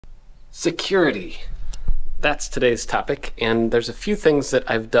Security. That's today's topic, and there's a few things that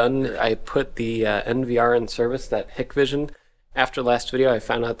I've done. I put the NVR in service, that Hikvision. After last video, I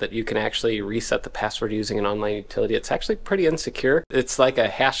found out that you can actually reset the password using an online utility. It's actually pretty insecure. It's like a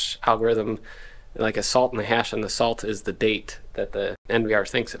hash algorithm, like a salt in the hash, and the salt is the date that the NVR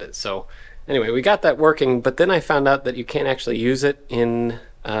thinks it is. So anyway, we got that working, but then I found out that you can't actually use it in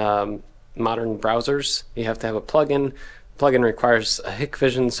modern browsers. You have to have a plugin. The plugin requires a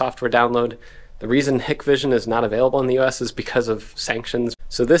Hikvision software download. The reason Hikvision is not available in the US is because of sanctions.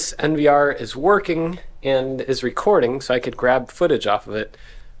 So this NVR is working and is recording, so I could grab footage off of it,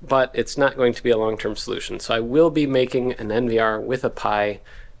 but it's not going to be a long-term solution. So I will be making an NVR with a Pi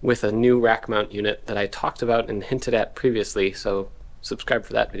with a new rack mount unit that I talked about and hinted at previously, so subscribe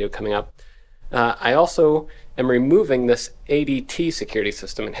for that video coming up. I also am removing this ADT security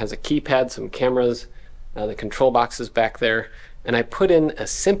system. It has a keypad, some cameras, the control box is back there, and I put in a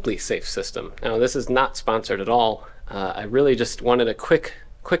SimpliSafe system. Now this is not sponsored at all. I really just wanted a quick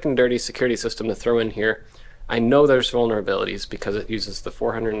and dirty security system to throw in here. I know there's vulnerabilities because it uses the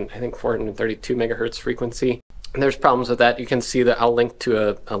 432 megahertz frequency. And there's problems with that. You can see that I'll link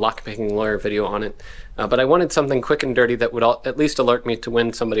to a lockpicking lawyer video on it. But I wanted something quick and dirty that would at least alert me to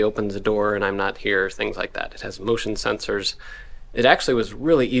when somebody opens the door and I'm not here, things like that. It has motion sensors. It actually was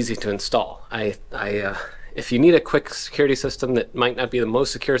really easy to install. If you need a quick security system that might not be the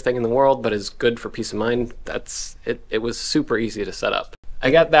most secure thing in the world, but is good for peace of mind, it was super easy to set up.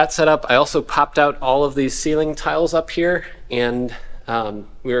 I got that set up. I also popped out all of these ceiling tiles up here, and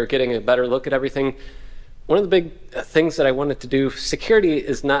we were getting a better look at everything. One of the big things that I wanted to do, security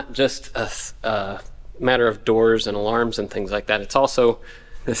is not just a matter of doors and alarms and things like that. It's also,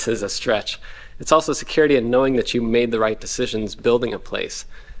 this is a stretch, it's also security in knowing that you made the right decisions building a place.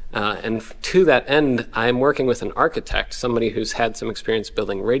 And to that end, I'm working with an architect, somebody who's had some experience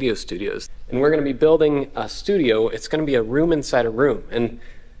building radio studios. And we're going to be building a studio. It's going to be a room inside a room. And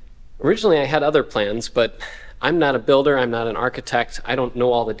originally I had other plans, but I'm not a builder, I'm not an architect. I don't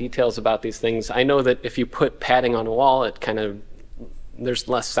know all the details about these things. I know that if you put padding on a wall, there's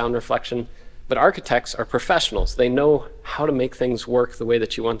less sound reflection. But architects are professionals. They know how to make things work the way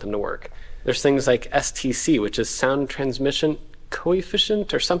that you want them to work. There's things like STC, which is sound transmission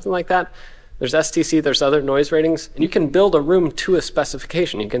coefficient or something like that. There's STC, there's other noise ratings, and you can build a room to a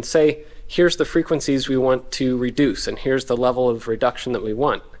specification. You can say, here's the frequencies we want to reduce, and here's the level of reduction that we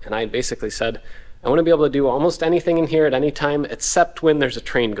want. And I basically said, I want to be able to do almost anything in here at any time, except when there's a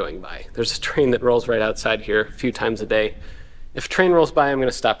train going by. There's a train that rolls right outside here a few times a day. If a train rolls by, I'm going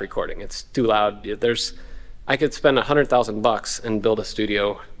to stop recording. It's too loud. I could spend $100,000 and build a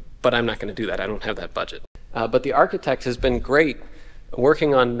studio, but I'm not going to do that. I don't have that budget. But the architect has been great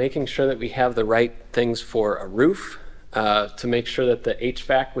working on making sure that we have the right things for a roof, to make sure that the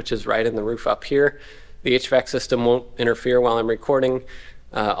HVAC, which is right in the roof up here, the HVAC system won't interfere while I'm recording.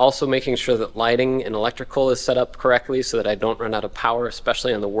 Also making sure that lighting and electrical is set up correctly so that I don't run out of power,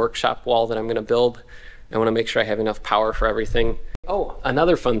 especially on the workshop wall that I'm going to build. I want to make sure I have enough power for everything. Oh,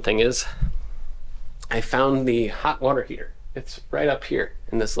 another fun thing is I found the hot water heater. It's right up here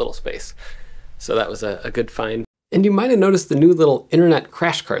in this little space. So that was a good find. And you might have noticed the new little internet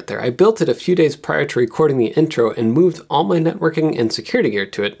crash cart there. I built it a few days prior to recording the intro and moved all my networking and security gear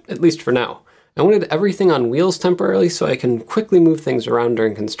to it, at least for now. I wanted everything on wheels temporarily so I can quickly move things around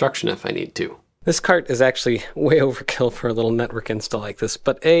during construction if I need to. This cart is actually way overkill for a little network install like this,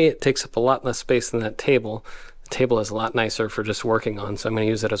 but A, it takes up a lot less space than that table. The table is a lot nicer for just working on, so I'm going to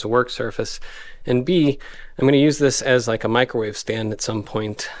use it as a work surface. And B, I'm going to use this as like a microwave stand at some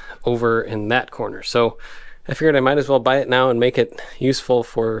point over in that corner. So I figured I might as well buy it now and make it useful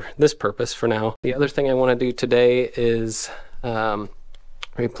for this purpose for now. The other thing I want to do today is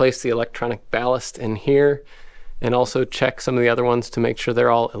replace the electronic ballast in here, and also check some of the other ones to make sure they're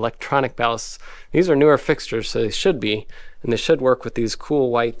all electronic ballasts. These are newer fixtures, so they should be, and they should work with these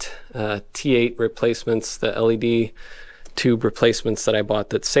cool white T8 replacements, the LED tube replacements that I bought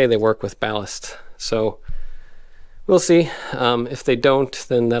that say they work with ballast. So we'll see. If they don't,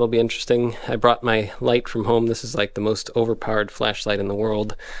 then that'll be interesting. I brought my light from home. This is like the most overpowered flashlight in the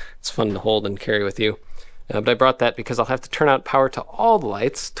world. It's fun to hold and carry with you. But I brought that because I'll have to turn out power to all the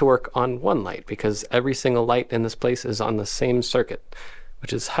lights to work on one light, because every single light in this place is on the same circuit,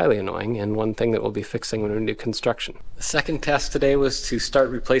 which is highly annoying and one thing that we'll be fixing when we do construction. The second task today was to start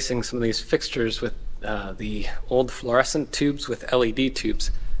replacing some of these fixtures with the old fluorescent tubes with LED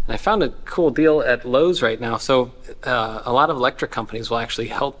tubes. And I found a cool deal at Lowe's right now. So a lot of electric companies will actually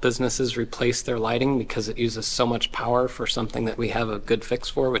help businesses replace their lighting because it uses so much power for something that we have a good fix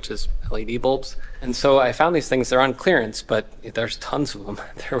for, which is LED bulbs. And so I found these things. They're on clearance, but there's tons of them.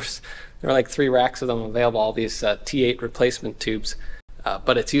 There were like 3 racks of them available, all these T8 replacement tubes,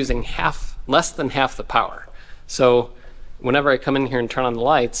 but it's using less than half the power. So whenever I come in here and turn on the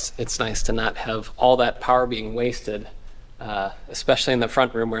lights, it's nice to not have all that power being wasted, especially in the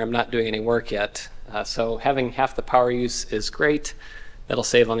front room where I'm not doing any work yet. So having half the power use is great. That'll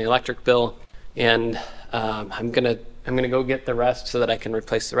save on the electric bill. And I'm gonna go get the rest so that I can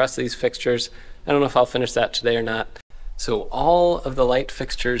replace the rest of these fixtures. I don't know if I'll finish that today or not. So all of the light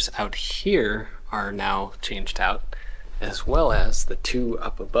fixtures out here are now changed out, as well as the 2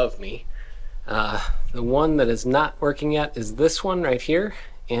 up above me. The one that is not working yet is this one right here,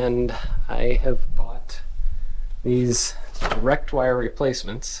 and I have bought these direct wire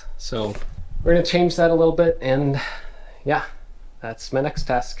replacements. So we're going to change that a little bit, and yeah, that's my next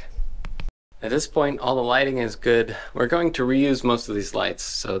task. At this point, all the lighting is good. We're going to reuse most of these lights,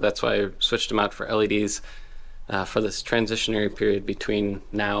 so that's why I switched them out for LEDs for this transitionary period between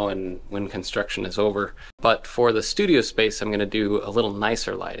now and when construction is over. But for the studio space, I'm going to do a little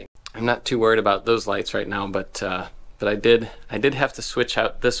nicer lighting. I'm not too worried about those lights right now, but I did have to switch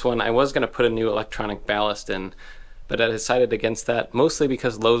out this one. I was going to put a new electronic ballast in, but I decided against that, mostly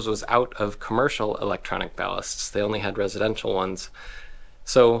because Lowe's was out of commercial electronic ballasts. They only had residential ones.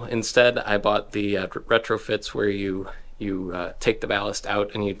 So instead, I bought the retrofits where you take the ballast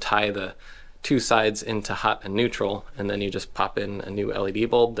out and you tie the 2 sides into hot and neutral, and then you just pop in a new LED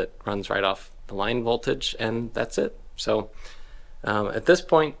bulb that runs right off the line voltage, and that's it. So at this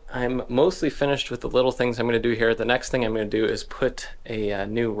point, I'm mostly finished with the little things I'm going to do here. The next thing I'm going to do is put a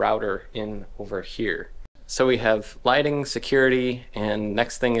new router in over here. So we have lighting, security, and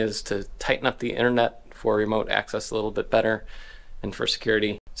next thing is to tighten up the internet for remote access a little bit better and for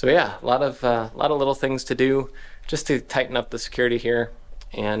security. So yeah, a lot of little things to do just to tighten up the security here,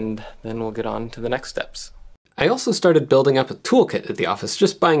 and then we'll get on to the next steps. I also started building up a toolkit at the office,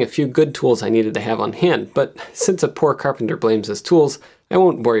 just buying a few good tools I needed to have on hand, but since a poor carpenter blames his tools, I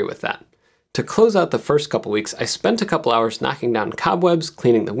won't bore you with that. To close out the first couple weeks, I spent a couple hours knocking down cobwebs,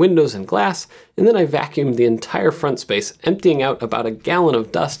 cleaning the windows and glass, and then I vacuumed the entire front space, emptying out about a gallon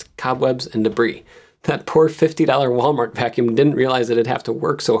of dust, cobwebs, and debris. That poor $50 Walmart vacuum didn't realize it'd have to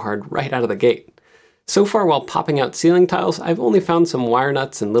work so hard right out of the gate. So far, while popping out ceiling tiles, I've only found some wire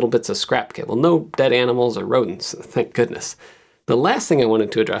nuts and little bits of scrap cable. No dead animals or rodents, thank goodness. The last thing I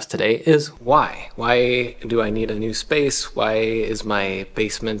wanted to address today is why. Why do I need a new space? Why is my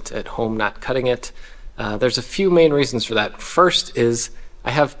basement at home not cutting it? There's a few main reasons for that. First is I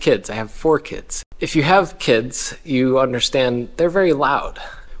have kids. I have 4 kids. If you have kids, you understand they're very loud.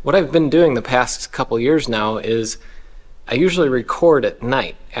 What I've been doing the past couple years now is I usually record at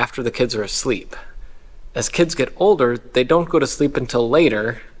night after the kids are asleep. As kids get older, they don't go to sleep until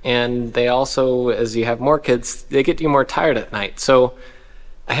later, and they also, as you have more kids, they get you more tired at night. So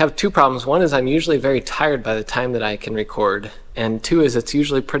I have 2 problems. One is I'm usually very tired by the time that I can record, and 2 is it's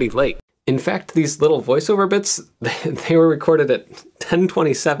usually pretty late. In fact, these little voiceover bits, they were recorded at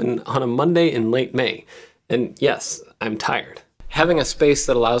 10:27 on a Monday in late May. And yes, I'm tired. Having a space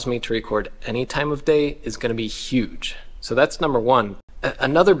that allows me to record any time of day is going to be huge. So that's number 1.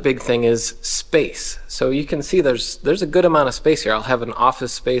 Another big thing is space. So you can see there's a good amount of space here. I'll have an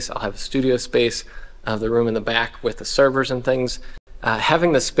office space, I'll have a studio space, the room in the back with the servers and things.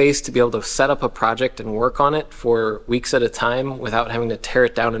 Having the space to be able to set up a project and work on it for weeks at a time without having to tear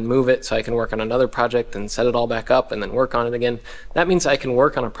it down and move it so I can work on another project and set it all back up and then work on it again. That means I can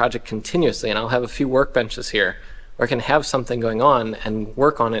work on a project continuously, and I'll have a few workbenches here where I can have something going on and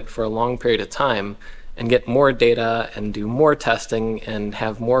work on it for a long period of time and get more data and do more testing and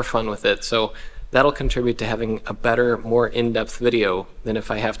have more fun with it. So that'll contribute to having a better, more in-depth video than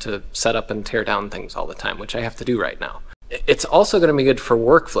if I have to set up and tear down things all the time, which I have to do right now. It's also going to be good for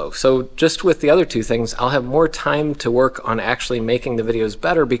workflow. So just with the other 2 things, I'll have more time to work on actually making the videos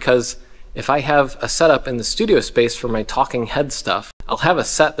better, because if I have a setup in the studio space for my talking head stuff, I'll have a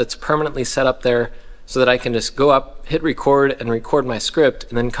set that's permanently set up there so that I can just go up, hit record, and record my script,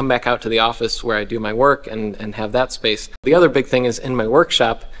 and then come back out to the office where I do my work and have that space. The other big thing is in my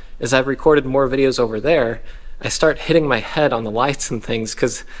workshop, as I've recorded more videos over there, I start hitting my head on the lights and things,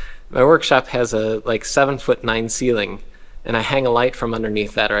 because my workshop has a like 7'9" ceiling, and I hang a light from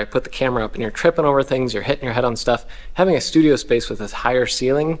underneath that, or I put the camera up and you're tripping over things, you're hitting your head on stuff. Having a studio space with this higher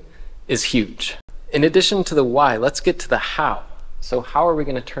ceiling is huge. In addition to the why, let's get to the how. So how are we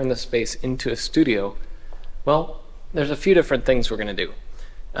going to turn this space into a studio? Well, there's a few different things we're going to do.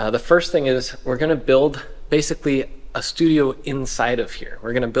 The first thing is we're going to build basically a studio inside of here.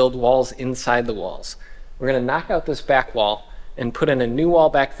 We're going to build walls inside the walls. We're going to knock out this back wall and put in a new wall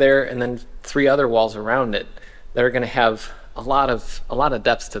back there, and then 3 other walls around it that are going to have a lot of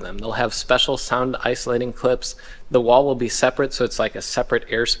depth to them. They'll have special sound isolating clips. The wall will be separate, so it's like a separate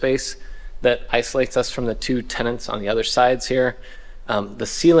airspace that isolates us from the 2 tenants on the other sides here. The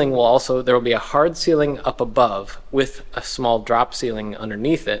ceiling will also, there will be a hard ceiling up above with a small drop ceiling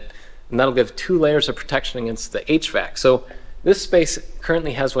underneath it, and that'll give 2 layers of protection against the HVAC. So this space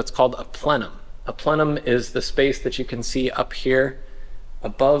currently has what's called a plenum. A plenum is the space that you can see up here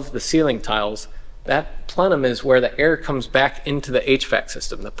above the ceiling tiles. That plenum is where the air comes back into the HVAC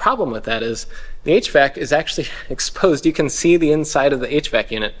system. The problem with that is the HVAC is actually exposed. You can see the inside of the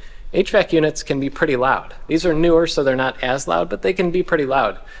HVAC unit. HVAC units can be pretty loud. These are newer, so they're not as loud, but they can be pretty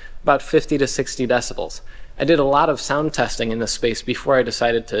loud, about 50 to 60 decibels. I did a lot of sound testing in this space before I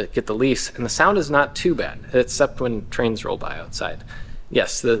decided to get the lease, and the sound is not too bad, except when trains roll by outside.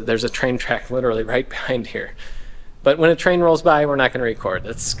 Yes, there's a train track literally right behind here. But when a train rolls by, we're not going to record.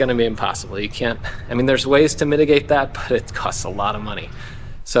 It's going to be impossible. You can't, I mean, there's ways to mitigate that, but it costs a lot of money.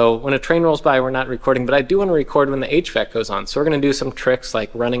 So when a train rolls by, we're not recording, but I do want to record when the HVAC goes on. So we're going to do some tricks like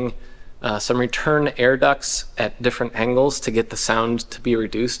running some return air ducts at different angles to get the sound to be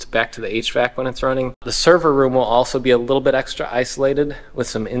reduced back to the HVAC when it's running. The server room will also be a little bit extra isolated with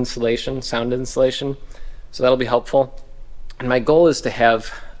some insulation, sound insulation. So that'll be helpful. And my goal is to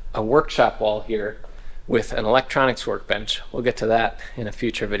have a workshop wall here with an electronics workbench. We'll get to that in a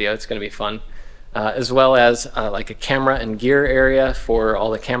future video. It's going to be fun. As well as like a camera and gear area for all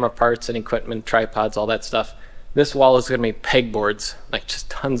the camera parts and equipment, tripods, all that stuff. This wall is going to be pegboards, like just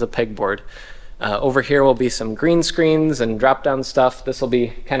tons of pegboard. Over here will be some green screens and drop-down stuff. This will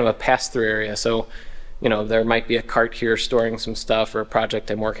be kind of a pass-through area, so you know there might be a cart here storing some stuff or a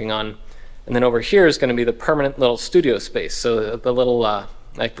project I'm working on. And then over here is going to be the permanent little studio space, so the little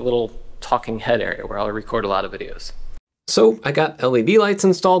like the little talking head area where I'll record a lot of videos. So I got LED lights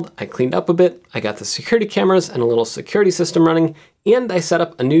installed, I cleaned up a bit, I got the security cameras and a little security system running, and I set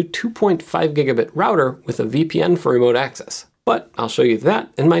up a new 2.5 gigabit router with a VPN for remote access. But I'll show you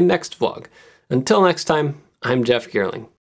that in my next vlog. Until next time, I'm Jeff Geerling.